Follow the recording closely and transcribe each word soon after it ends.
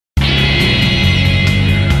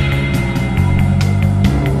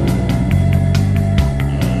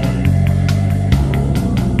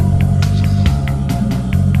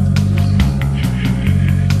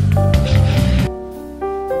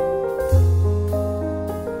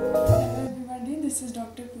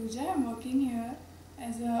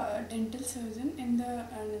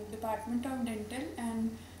Department of Dental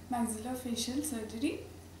and Maxillofacial Surgery.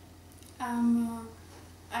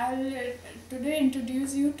 I'll today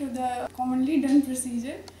introduce you to the commonly done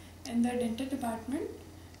procedure in the dental department,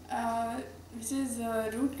 which is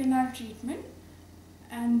root canal treatment.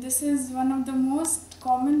 And this is one of the most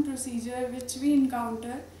common procedure which we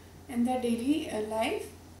encounter in the daily life.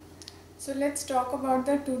 So let's talk about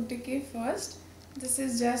the tooth decay first. This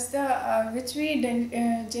is just the which we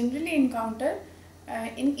generally encounter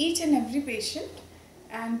in each and every patient,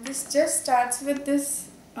 and this just starts with this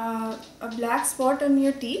a black spot on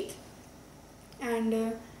your teeth,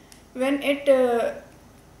 and when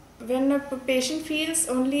a patient feels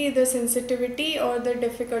only the sensitivity or the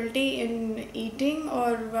difficulty in eating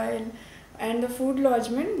or and the food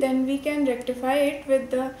lodgement, then we can rectify it with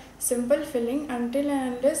the simple filling until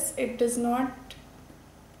and unless it does not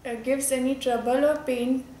gives any trouble or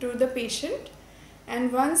pain to the patient.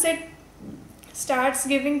 And once it starts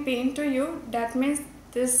giving pain to you, that means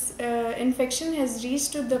this infection has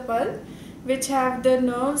reached to the pulp, which have the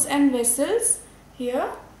nerves and vessels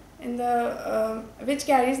here in the which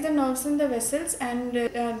carries the nerves and the vessels, and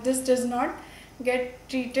this does not get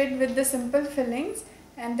treated with the simple fillings,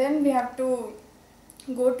 and then we have to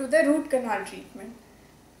go to the root canal treatment.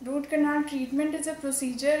 Root canal treatment is a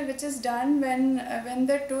procedure which is done when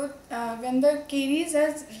the caries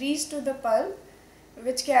has reached to the pulp,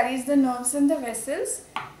 which carries the nerves and the vessels,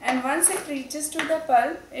 and once it reaches to the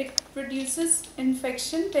pulp, it produces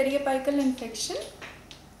infection, periapical infection,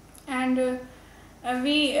 and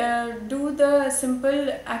we do the simple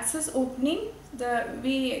access opening.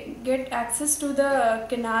 We get access to the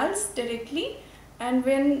canals directly, and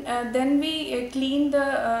when then we clean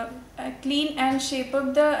and shape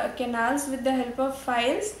up the canals with the help of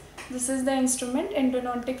files. This is the instrument,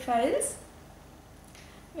 endodontic files.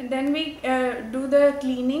 And then we do the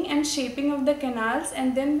cleaning and shaping of the canals,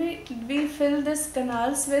 and then we fill this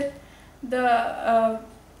canals with the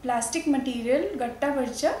plastic material, gatta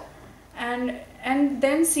parcha, and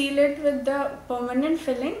then seal it with the permanent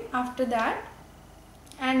filling after that.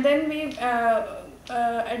 And then we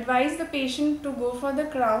advise the patient to go for the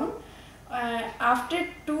crown after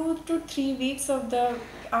 2 to 3 weeks of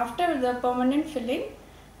after the permanent filling.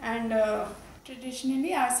 And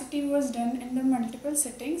traditionally RCT was done in the multiple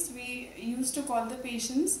settings. We used to call the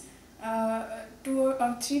patients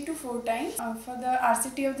 3 to 4 times for the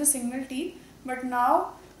RCT of the single teeth, but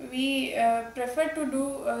now we prefer to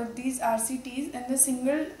do these RCTs in the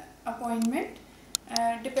single appointment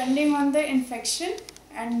depending on the infection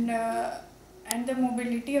and the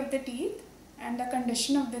mobility of the teeth and the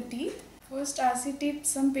condition of the teeth. First RCT,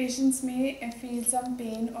 some patients may feel some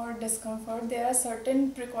pain or discomfort. There are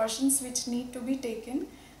certain precautions which need to be taken,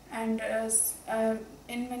 and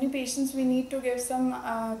in many patients we need to give some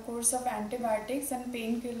course of antibiotics and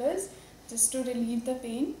painkillers just to relieve the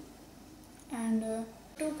pain. And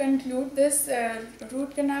to conclude, this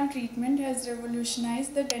root canal treatment has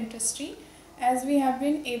revolutionized the dentistry, as we have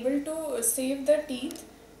been able to save the teeth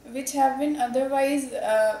which have been otherwise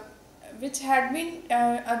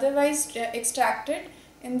extracted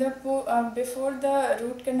in the before the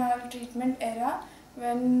root canal treatment era,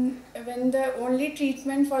 when the only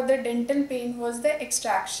treatment for the dental pain was the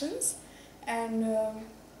extractions. And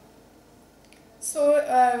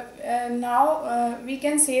now we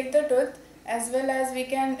can save the tooth, as well as we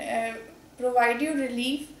can provide you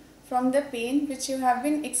relief from the pain which you have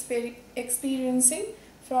been experiencing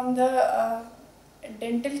from the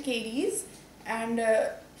dental caries, and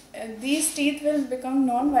these teeth will become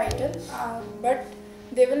non-vital, but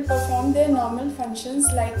they will perform their normal functions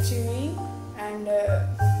like chewing, and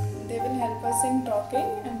they will help us in talking,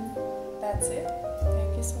 and that's it.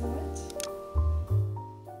 Thank you so much.